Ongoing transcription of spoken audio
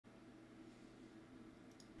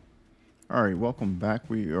All right, welcome back.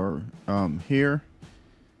 We are here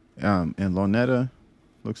in Lonetta.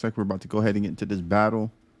 Looks like we're about to go ahead and get into this battle.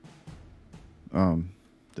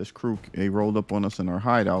 This crew, they rolled up on us in our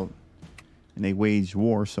hideout and they waged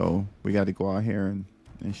war, so we got to go out here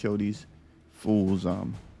and show these fools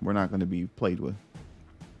we're not going to be played with.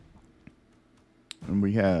 And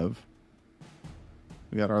we got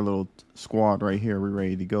our little squad right here. We're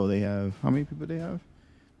ready to go. They have, how many people they have?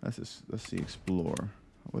 Let's see, explore.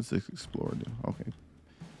 What's this explorer do? Okay.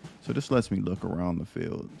 So this lets me look around the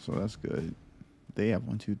field. So that's good. They have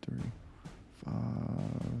 1, 2, 3, 5.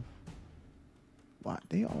 What?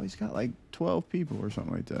 They always got like 12 people or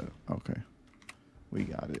something like that. Okay. We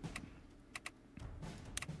got it.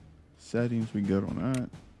 Settings, we good on that.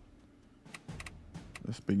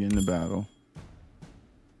 Let's begin the battle.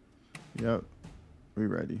 Yep. We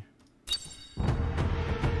ready.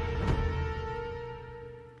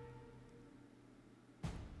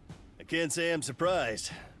 I can't say I'm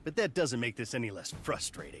surprised, but that doesn't make this any less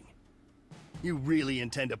frustrating. You really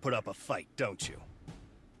intend to put up a fight, don't you?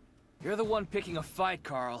 You're the one picking a fight,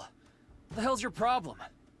 Carl. What the hell's your problem?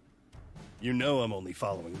 You know I'm only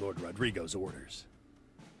following Lord Rodrigo's orders.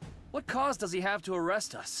 What cause does he have to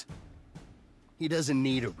arrest us? He doesn't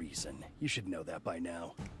need a reason. You should know that by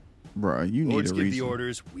now. Bruh, you need Lords a give reason. the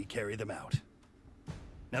orders, we carry them out.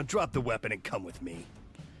 Now drop the weapon and come with me.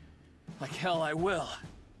 Like hell I will.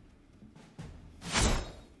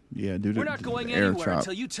 Yeah, dude. We're not going anywhere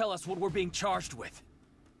until you tell us what we're being charged with.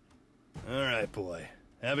 All right, boy.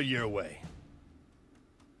 Have it your way.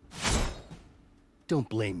 Don't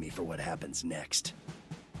blame me for what happens next.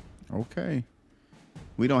 Okay.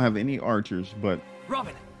 We don't have any archers, but...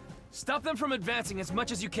 Robin, stop them from advancing as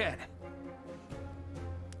much as you can.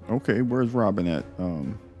 Okay, where's Robin at?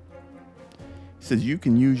 It says you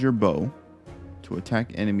can use your bow to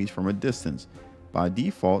attack enemies from a distance. By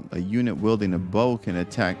default, a unit wielding a bow can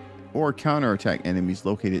attack or counterattack enemies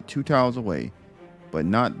located 2 tiles away, but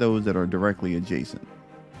not those that are directly adjacent.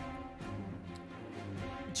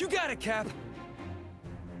 You got it, Cap.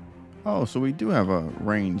 Oh, so we do have a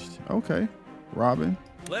ranged. Okay, Robin.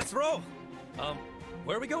 Let's roll.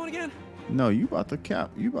 Where are we going again? No, you about to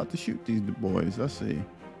You about to shoot these boys. Let's see.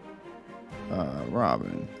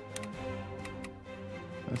 Robin.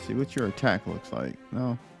 Let's see what your attack looks like.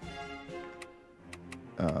 No.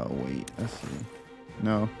 Wait. Let's see.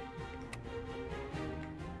 No.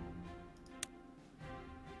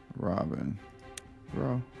 Robin.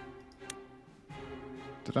 Bro.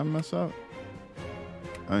 Did I mess up?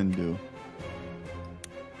 Undo.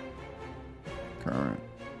 Current.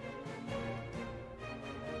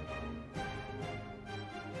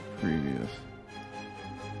 Previous.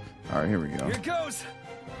 All right, here we go. Here it goes.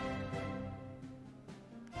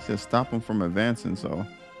 It says stop him from advancing, so.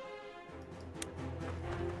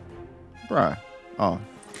 Bruh. Oh.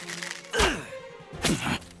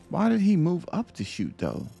 Why did he move up to shoot,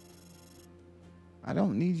 though? I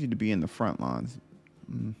don't need you to be in the front lines.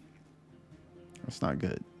 That's not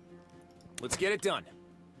good. Let's get it done.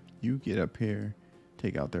 You get up here,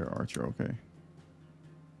 take out their archer, okay?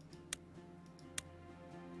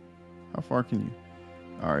 How far can you?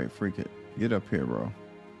 All right, freak it. Get up here, bro.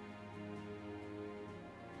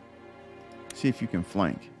 See if you can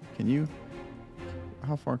flank. Can you?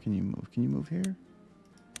 How far can you move? Can you move here?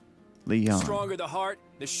 Leon. The stronger the heart,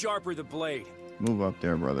 the sharper the blade. Move up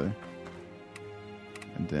there, brother.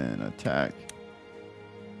 And then attack.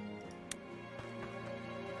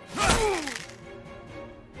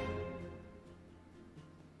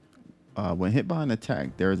 When hit by an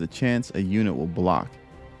attack, there is a chance a unit will block,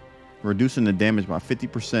 reducing the damage by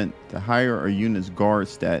 50%. The higher a unit's guard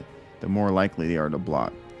stat, the more likely they are to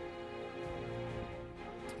block.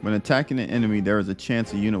 When attacking an enemy, there is a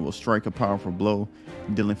chance a unit will strike a powerful blow,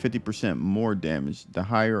 dealing 50% more damage. The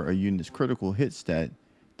higher a unit's critical hit stat,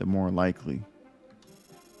 the more likely.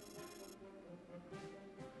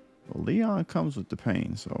 Well, Leon comes with the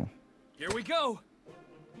pain, so... Here we go.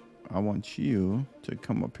 I want you to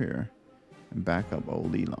come up here and back up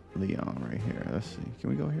old Leon right here. Let's see. Can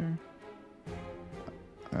we go here?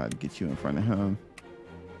 I gotta get you in front of him.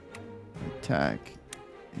 Attack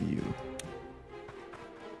you.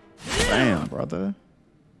 Bam, brother.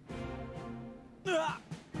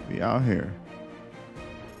 Be out here.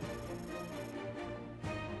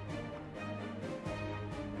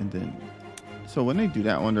 And then, so when they do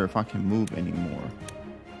that, I wonder if I can move anymore.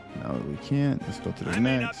 No, we can't. Let's go to the next. I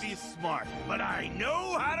may not be smart, but I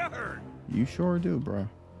know how to hurt. You sure do, bro.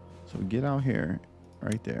 So get out here,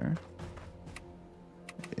 right there,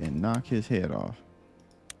 and knock his head off.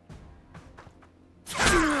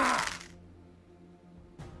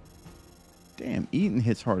 Damn, Eaton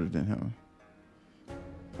hits harder than him.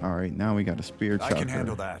 All right, now we got a spear chucker. I can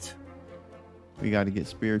handle that. We got to get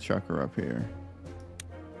spear chucker up here.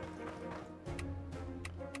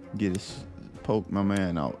 Get his poke my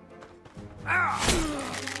man out.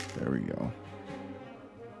 There we go.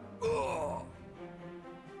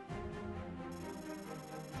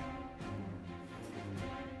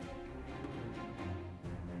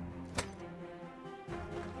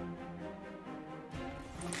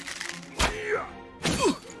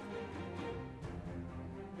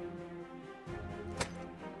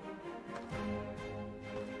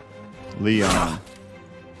 Leon,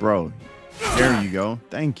 bro, there you go.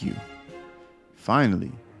 Thank you.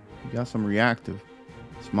 Finally, you got some reactive.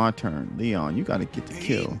 It's my turn. Leon, you got to get the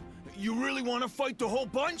kill. You really want to fight the whole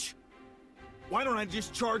bunch? Why don't I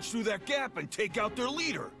just charge through that gap and take out their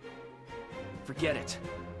leader? Forget it.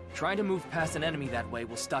 Trying to move past an enemy that way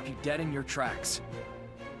will stop you dead in your tracks.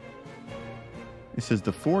 It says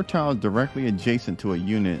the 4 tiles directly adjacent to a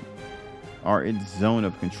unit are its zone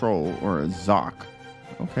of control, or a ZOC.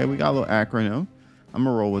 Okay, we got a little acronym. I'm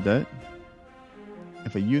gonna roll with that.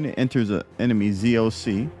 If a unit enters an enemy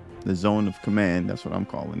ZOC, the zone of command, that's what I'm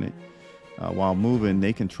calling it, while moving,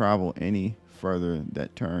 they can travel any further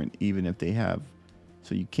that turn, even if they have.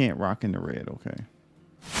 So you can't rock in the red, okay?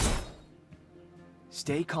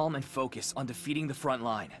 Stay calm and focus on defeating the front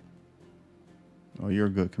line. Oh, you're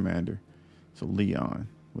a good commander. So Leon,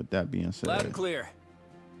 with that being said, Loud and clear.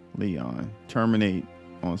 Leon, terminate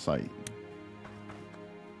on sight.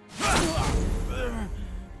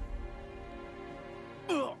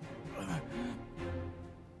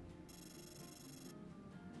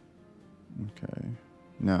 Okay,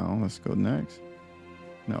 now let's go next.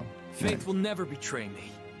 No, Faith next. will never betray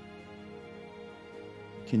me.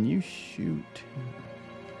 Can you shoot?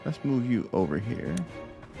 Let's move you over here.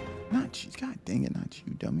 Not you. God dang it, not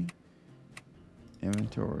you, dummy.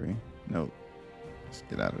 Inventory. Nope. Let's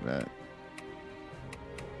get out of that.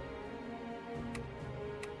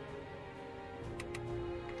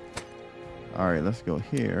 All right, let's go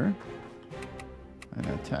here and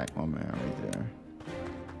attack my man right there.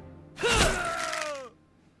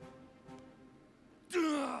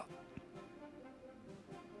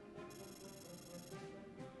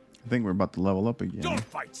 I think we're about to level up again. Don't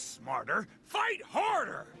fight smarter, fight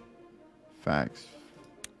harder. Facts.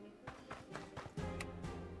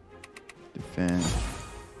 Defend.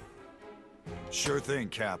 Sure thing,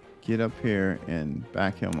 Cap. Get up here and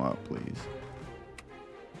back him up, please.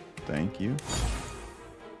 Thank you.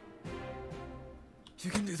 You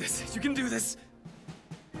can do this. You can do this.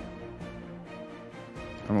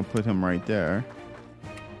 I'm gonna put him right there.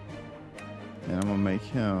 And I'm gonna make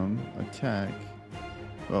him attack.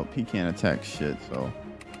 Well, he can't attack shit, so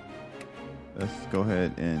let's go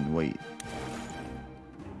ahead and wait.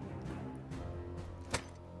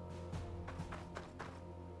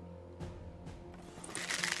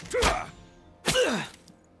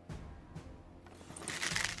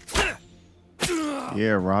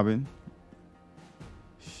 Yeah, Robin.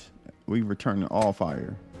 We return to all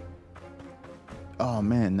fire. Oh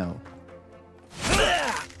man, no.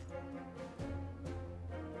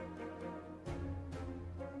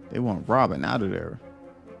 They want Robin out of there.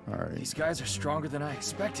 All right. These guys are stronger than I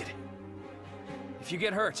expected. If you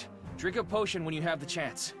get hurt, drink a potion when you have the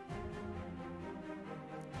chance.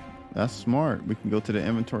 That's smart. We can go to the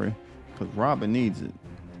inventory because Robin needs it.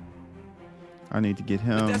 I need to get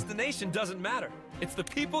The him. destination doesn't matter. It's the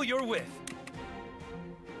people you're with.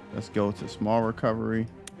 Let's go to small recovery.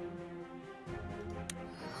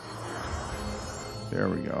 There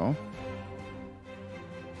we go.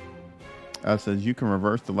 It says you can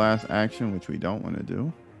reverse the last action, which we don't want to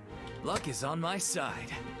do. Luck is on my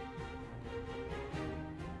side.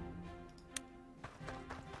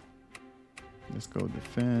 Let's go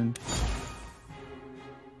defend.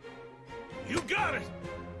 You got it.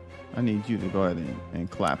 I need you to go ahead and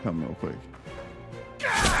clap him real quick.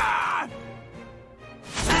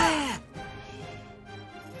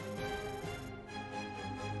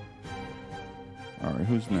 All right,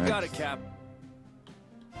 who's next? You got it, Cap.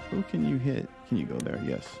 Who can you hit? Can you go there?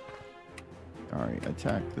 Yes. All right,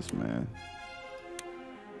 attack this man.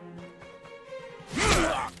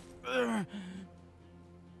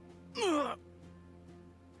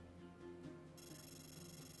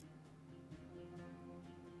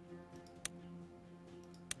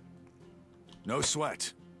 No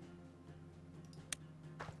sweat.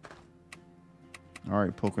 All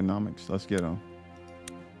right, Pokenomics. Let's get him.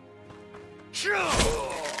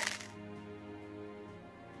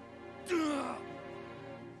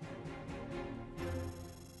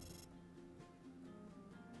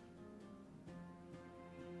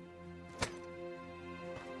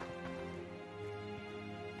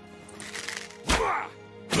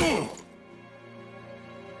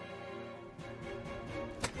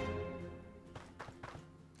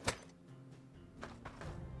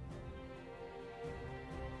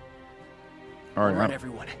 All right, Alright,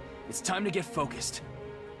 everyone. It's time to get focused.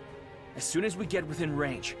 As soon as we get within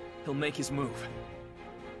range, he'll make his move.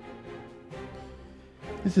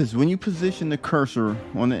 This is when you position the cursor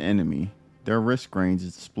on the enemy, their risk range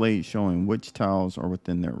is displayed showing which tiles are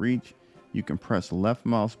within their reach. You can press left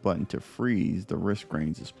mouse button to freeze the risk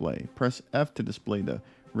range display. Press F to display the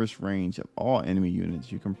risk range of all enemy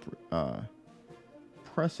units. You can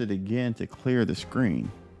press it again to clear the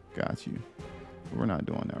screen. Got you. But we're not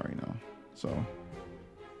doing that right now. So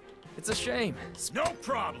It's a shame. No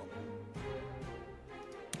problem.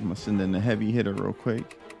 I'm gonna send in the heavy hitter real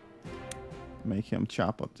quick. Make him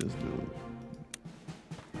chop up this dude.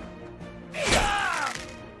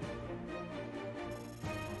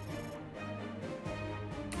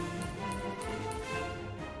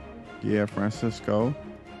 Yeah, Francisco.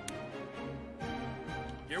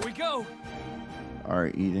 Here we go. All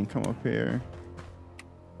right, Eden, come up here.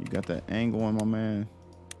 You got that angle on my man.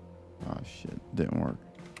 Oh shit, didn't work.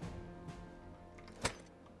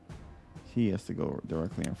 He has to go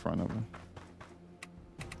directly in front of him.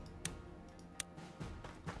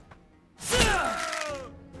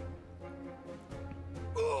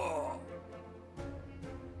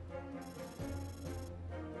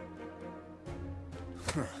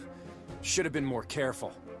 Should have been more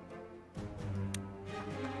careful.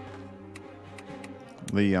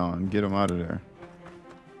 Leon, get him out of there.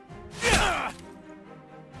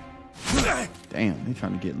 Damn, they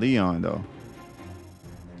trying to get Leon though.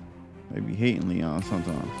 They be hating Leon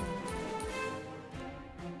sometimes.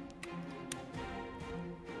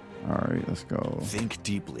 All right, let's go. Think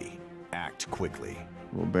deeply, act quickly.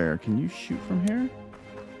 Robert, can you shoot from here?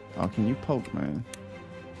 Oh, can you poke, man?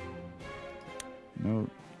 Nope.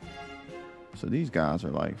 So these guys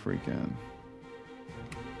are like freaking.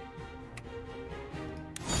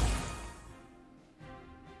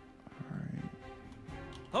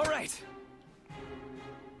 All right.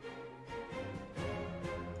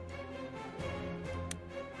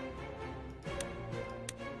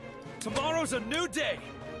 Tomorrow's a new day.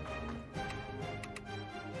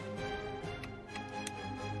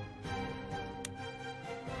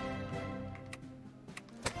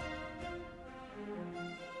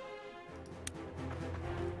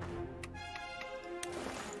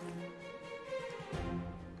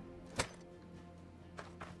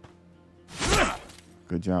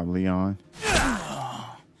 Good job, Leon.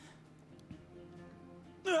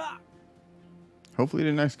 Hopefully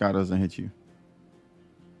the next guy doesn't hit you.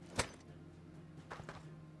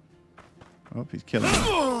 Oh, he's killing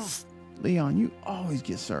me. Leon, you always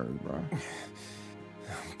get served, bro.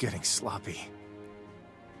 I'm getting sloppy.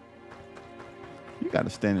 You got to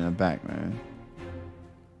stand in the back, man.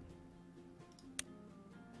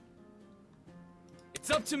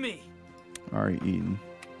 It's up to me. All right, Eden.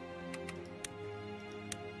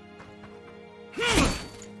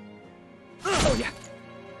 Oh, yeah.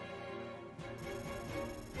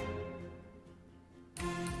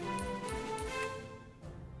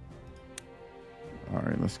 All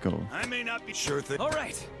right, let's go. I may not be Sure thing. All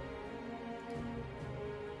right.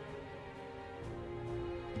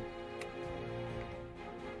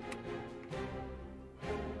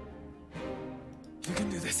 You can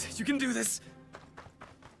do this. You can do this.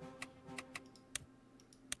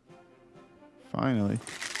 Finally.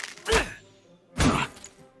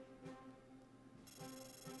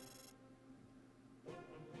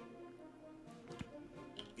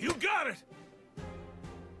 You got it.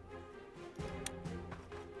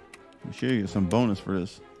 You should get some bonus for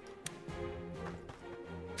this.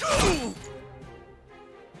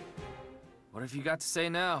 What have you got to say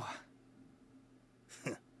now?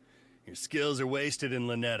 Your skills are wasted in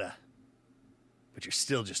Lynetta. But you're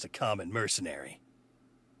still just a common mercenary.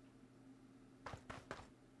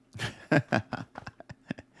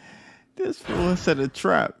 This fool has set a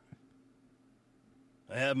trap.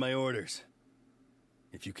 I have my orders.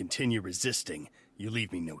 If you continue resisting, you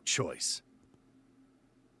leave me no choice.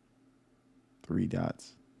 3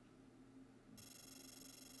 dots.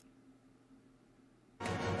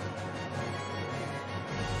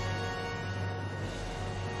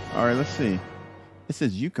 All right, let's see. It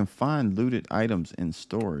says you can find looted items in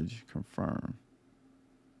storage. Confirm.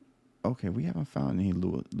 Okay, we haven't found any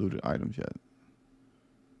looted items yet.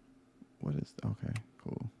 What is... Okay,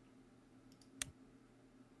 cool.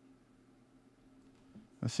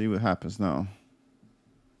 Let's see what happens now.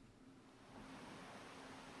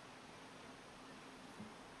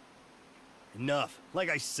 Enough. Like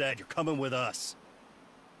I said, you're coming with us.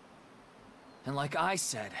 And like I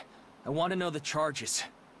said, I want to know the charges.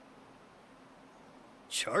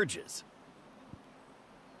 Charges?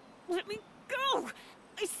 Let me go!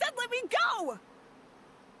 I said let me go!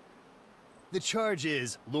 The charge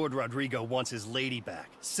is Lord Rodrigo wants his lady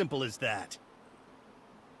back. Simple as that.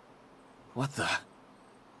 What the?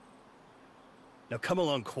 Now come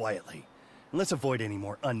along quietly, and let's avoid any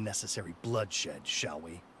more unnecessary bloodshed, shall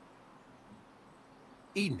we?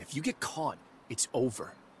 Eden, if you get caught, it's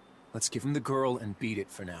over. Let's give him the girl and beat it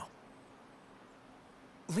for now.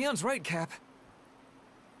 Leon's right, Cap.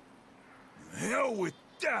 Hell with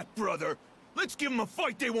that, brother! Let's give them a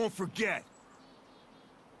fight they won't forget!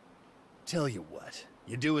 Tell you what,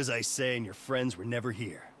 you do as I say and your friends were never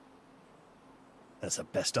here. That's the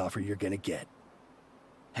best offer you're gonna get.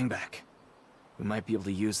 Hang back. We might be able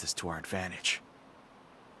to use this to our advantage.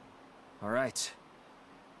 All right.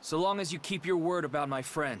 So long as you keep your word about my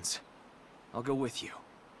friends, I'll go with you.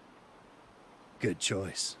 Good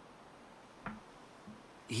choice.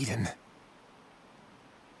 Eden.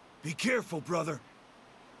 Be careful, brother.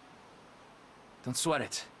 Don't sweat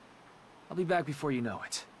it. I'll be back before you know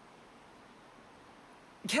it.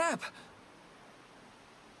 Cap!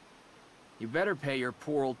 You better pay your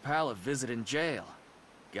poor old pal a visit in jail.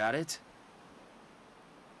 Got it?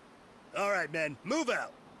 All right, men, move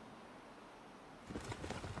out!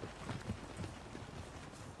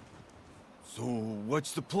 So,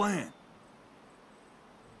 what's the plan?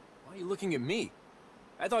 Why are you looking at me?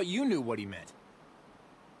 I thought you knew what he meant.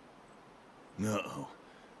 No.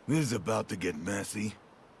 This is about to get messy.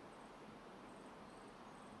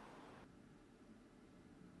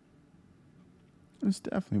 It's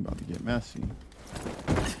definitely about to get messy.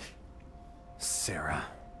 Sarah,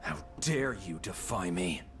 how dare you defy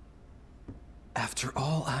me? After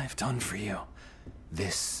all I've done for you,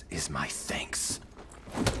 this is my thanks.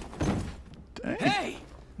 Dang. Hey!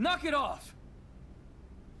 Knock it off!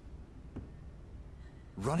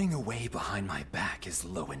 Running away behind my back is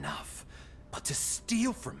low enough, but to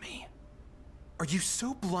steal from me? Are you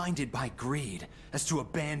so blinded by greed as to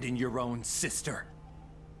abandon your own sister?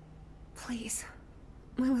 Please,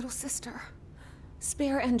 my little sister.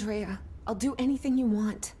 Spare Andrea. I'll do anything you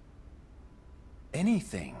want.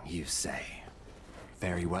 Anything, you say?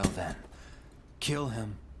 Very well then. Kill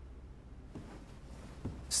him.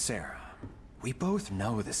 Sarah, we both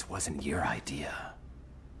know this wasn't your idea.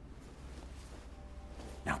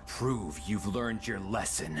 Now prove you've learned your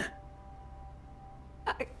lesson.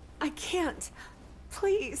 I can't.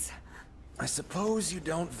 Please. I suppose you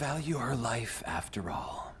don't value her life after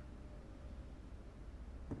all.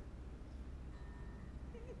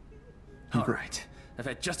 All right. I've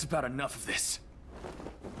had just about enough of this.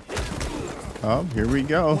 Oh, here we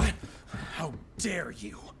go. What? How dare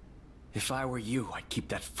you? If I were you, I'd keep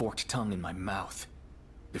that forked tongue in my mouth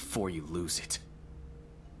before you lose it.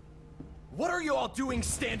 What are you all doing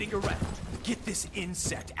standing around? Get this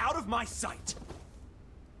insect out of my sight!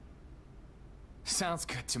 Sounds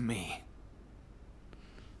good to me.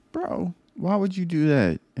 Bro, why would you do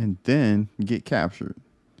that and then get captured?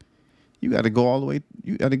 You got to go all the way.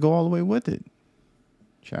 You got to go all the way with it.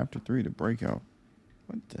 Chapter 3, the breakout.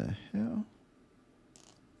 What the hell?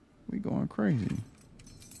 We going crazy.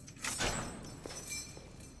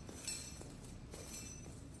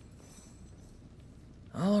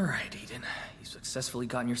 All right, Eden. You've successfully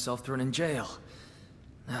gotten yourself thrown in jail.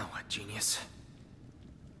 Now what, genius?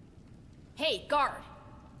 Hey, guard!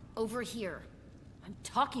 Over here. I'm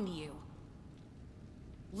talking to you.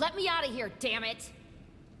 Let me out of here, damn it!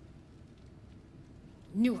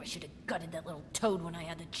 Knew I should have gutted that little toad when I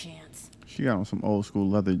had the chance. She got on some old school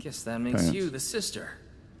leather Guess that makes pants. you the sister.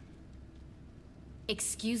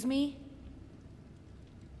 Excuse me?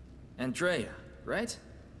 Andrea, right?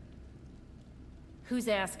 Who's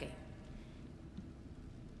asking?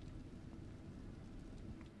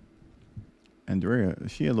 Andrea,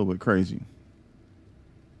 she a little bit crazy.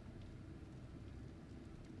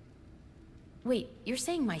 Wait, you're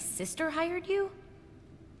saying my sister hired you?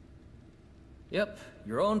 Yep,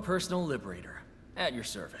 your own personal liberator. At your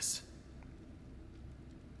service.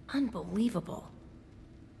 Unbelievable.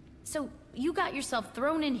 So, you got yourself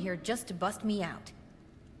thrown in here just to bust me out?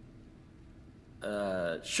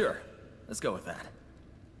 Sure. Let's go with that.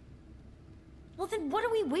 Well then what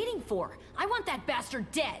are we waiting for? I want that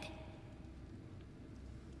bastard dead!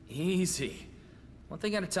 Easy. One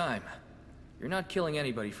thing at a time. You're not killing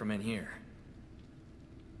anybody from in here.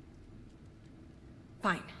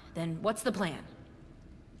 Fine, then what's the plan?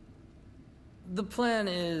 The plan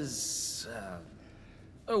is...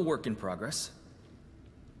 a work in progress.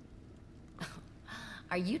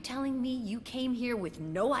 Are you telling me you came here with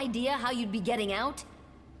no idea how you'd be getting out?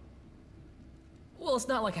 Well, it's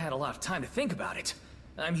not like I had a lot of time to think about it.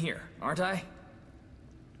 I'm here, aren't I?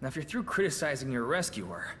 Now, if you're through criticizing your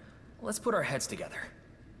rescuer, let's put our heads together.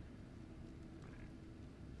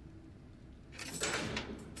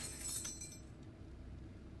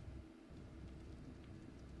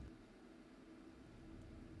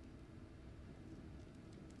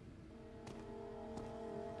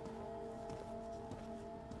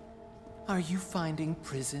 Are you finding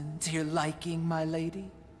prison to your liking, my lady?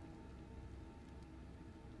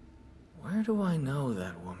 Where do I know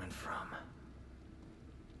that woman from?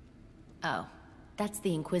 Oh, that's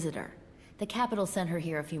the Inquisitor. The Capital sent her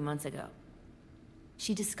here a few months ago.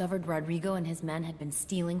 She discovered Rodrigo and his men had been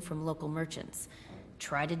stealing from local merchants.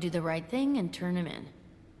 Try to do the right thing and turn him in.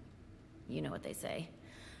 You know what they say.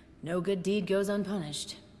 No good deed goes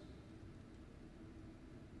unpunished.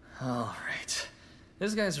 All right.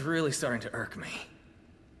 This guy's really starting to irk me.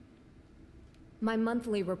 My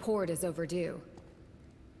monthly report is overdue.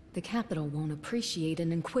 The Capital won't appreciate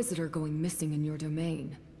an Inquisitor going missing in your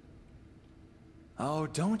domain. Oh,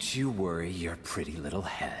 don't you worry your pretty little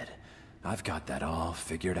head. I've got that all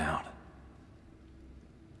figured out.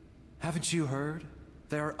 Haven't you heard?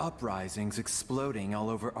 There are uprisings exploding all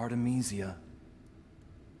over Artemisia.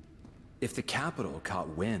 If the Capital caught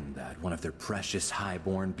wind that one of their precious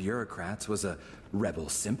highborn bureaucrats was a rebel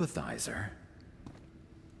sympathizer,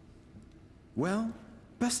 well,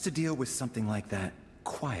 best to deal with something like that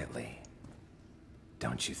quietly,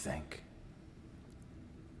 don't you think?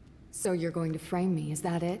 So you're going to frame me, is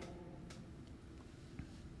that it?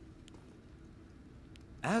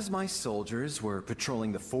 As my soldiers were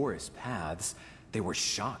patrolling the forest paths, they were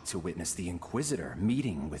shocked to witness the Inquisitor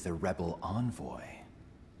meeting with a rebel envoy.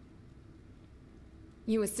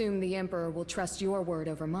 You assume the Emperor will trust your word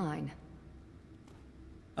over mine.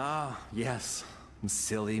 Ah, yes.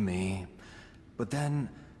 Silly me. But then,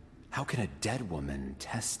 how can a dead woman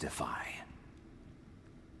testify?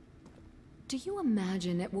 Do you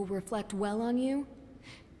imagine it will reflect well on you?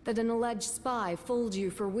 That an alleged spy fooled you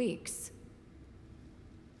for weeks?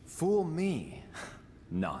 Fool me?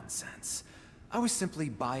 Nonsense. I was simply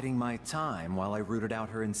biding my time while I rooted out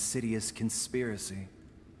her insidious conspiracy.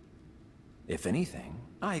 If anything,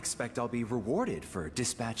 I expect I'll be rewarded for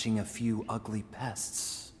dispatching a few ugly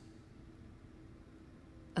pests.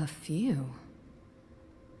 A few?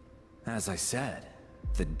 As I said,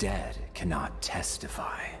 the dead cannot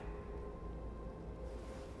testify.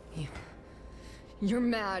 You're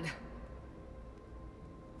mad.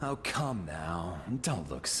 Oh, come now. Don't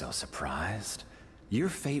look so surprised. Your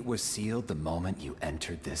fate was sealed the moment you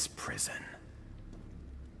entered this prison.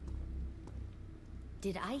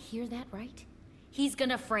 Did I hear that right? He's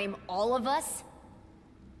gonna frame all of us?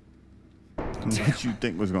 What you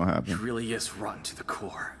think was gonna happen? It really is rotten to the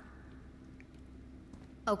core.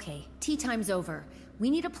 Okay, tea time's over. We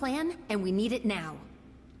need a plan, and we need it now.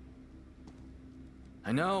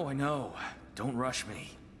 I know. Don't rush me.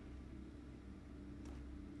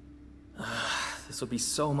 This would be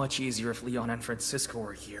so much easier if Leon and Francisco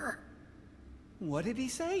were here. What did he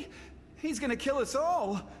say? He's gonna kill us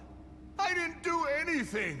all. I didn't do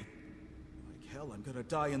anything. Like hell, I'm gonna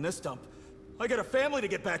die in this dump. I got a family to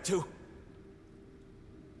get back to.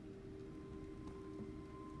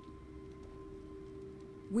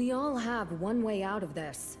 We all have one way out of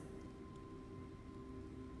this.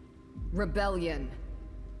 Rebellion.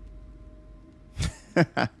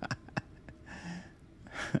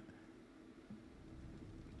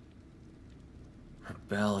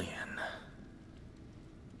 Rebellion.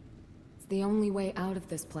 It's the only way out of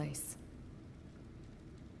this place.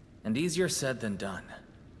 And easier said than done.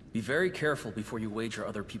 Be very careful before you wager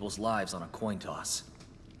other people's lives on a coin toss.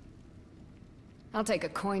 I'll take a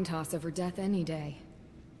coin toss over death any day.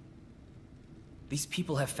 These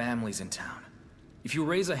people have families in town. If you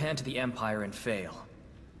raise a hand to the Empire and fail,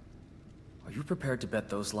 are you prepared to bet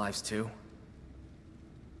those lives too?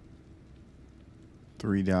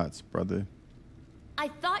 3 dots, brother. I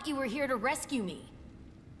thought you were here to rescue me.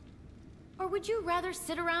 Or would you rather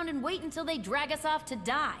sit around and wait until they drag us off to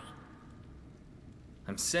die?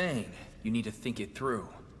 I'm saying you need to think it through.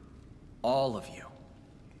 All of you.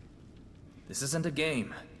 This isn't a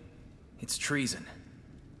game. It's treason.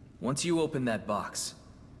 Once you open that box,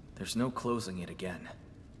 there's no closing it again.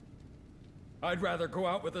 I'd rather go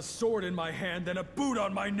out with a sword in my hand than a boot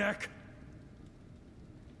on my neck.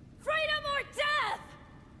 Freedom or death!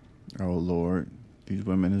 Oh Lord, these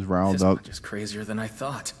women is riled This up. much is crazier than I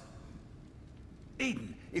thought.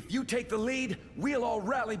 Eden, if you take the lead, we'll all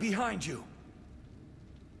rally behind you.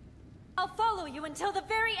 I'll follow you until the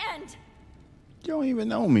very end. You don't even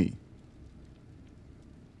know me.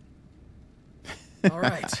 All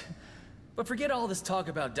right. But forget all this talk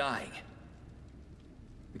about dying.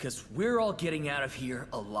 Because we're all getting out of here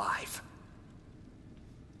alive.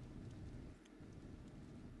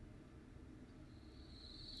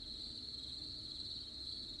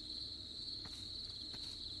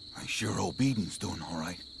 I sure hope Eden's doing all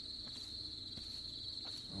right.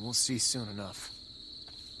 We'll see soon enough.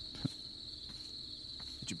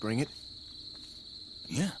 Did you bring it?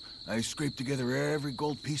 Yeah, I scraped together every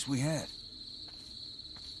gold piece we had.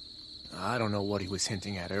 I don't know what he was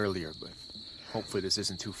hinting at earlier, but hopefully this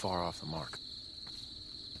isn't too far off the mark.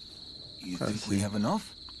 You think we have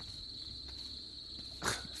enough?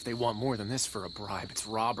 If they want more than this for a bribe, it's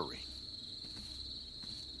robbery.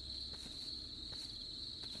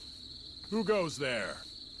 Who goes there?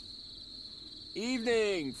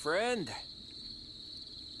 Evening, friend.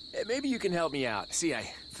 Maybe you can help me out. See,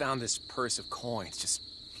 I found this purse of coins just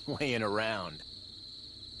laying around.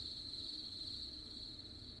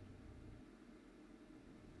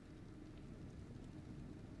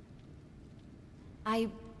 I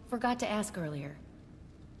forgot to ask earlier.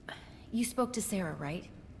 You spoke to Sarah, right?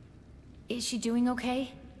 Is she doing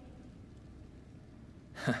okay?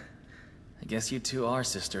 I guess you two are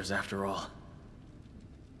sisters after all.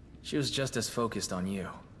 She was just as focused on you.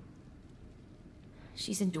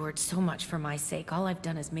 She's endured so much for my sake. All I've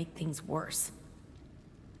done is make things worse.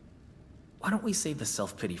 Why don't we save the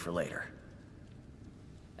self-pity for later?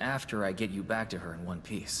 After I get you back to her in one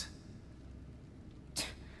piece.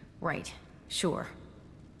 Right. Sure.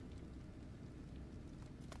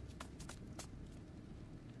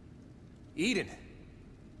 Eden.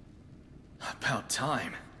 About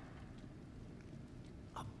time.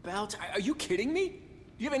 Are you kidding me? Do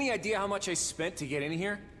you have any idea how much I spent to get in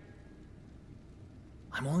here?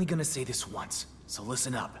 I'm only gonna say this once, so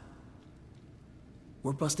listen up.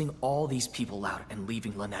 We're busting all these people out and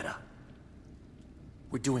leaving Lynetta.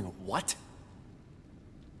 We're doing what?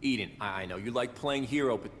 Eden, I know you like playing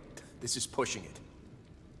hero, but this is pushing it.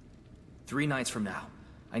 3 nights from now,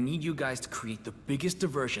 I need you guys to create the biggest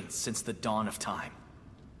diversion since the dawn of time.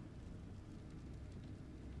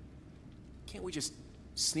 Can't we just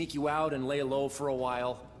sneak you out and lay low for a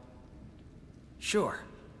while? Sure,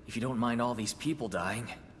 if you don't mind all these people dying.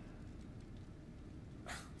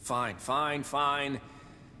 Fine, fine, fine.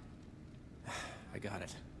 I got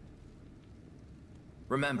it.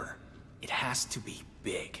 Remember, it has to be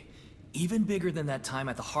big. Even bigger than that time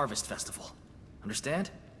at the Harvest Festival.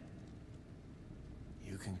 Understand?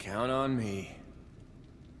 You can count on me.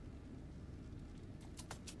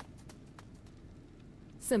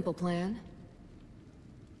 Simple plan.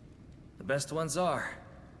 The best ones are.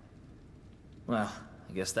 Well,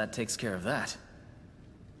 I guess that takes care of that.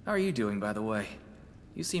 How are you doing, by the way?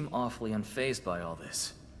 You seem awfully unfazed by all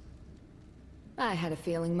this. I had a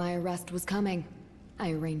feeling my arrest was coming.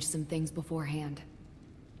 I arranged some things beforehand.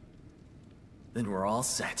 Then we're all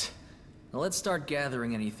set. Now let's start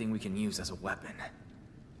gathering anything we can use as a weapon.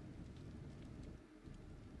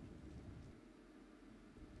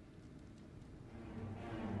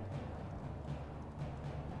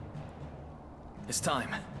 It's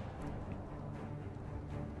time.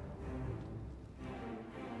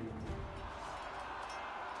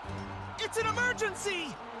 It's an emergency!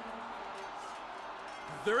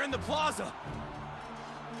 They're in the plaza!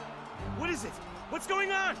 What is it? What's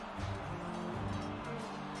going on?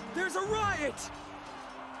 There's a riot!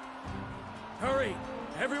 Hurry!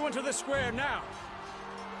 Everyone to the square now!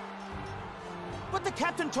 But the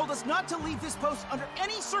captain told us not to leave this post under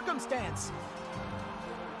any circumstance!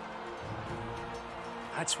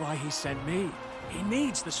 That's why he sent me. He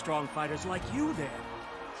needs the strong fighters like you there.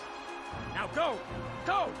 Now go!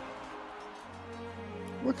 Go!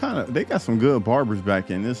 What kind of... They got some good barbers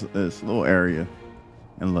back in this little area.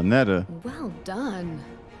 In Lynetta. Well done.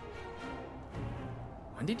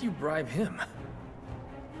 When did you bribe him?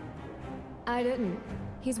 I didn't.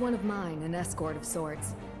 He's one of mine, an escort of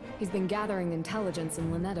sorts. He's been gathering intelligence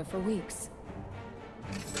in Lynetta for weeks.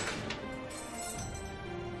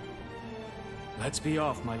 Let's be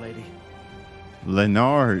off, my lady.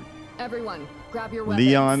 Leonard. Everyone, grab your weapons.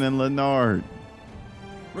 Leon and Leonard.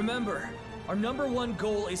 Remember, our #1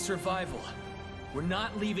 goal is survival. We're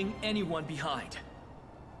not leaving anyone behind.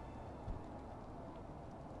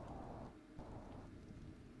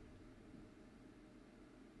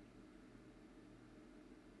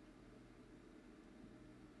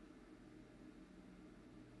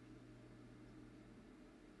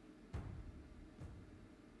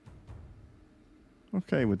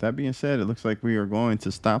 Okay, with that being said, it looks like we are going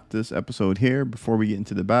to stop this episode here before we get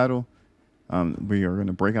into the battle. We are going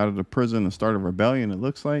to break out of the prison and start a rebellion, it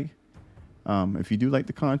looks like. If you do like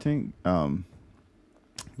the content, go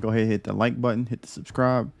ahead and hit the like button, hit the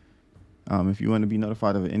subscribe. If you want to be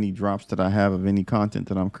notified of any drops that I have of any content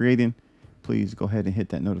that I'm creating, please go ahead and hit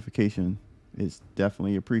that notification. It's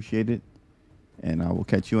definitely appreciated. And I will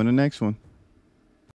catch you in the next one.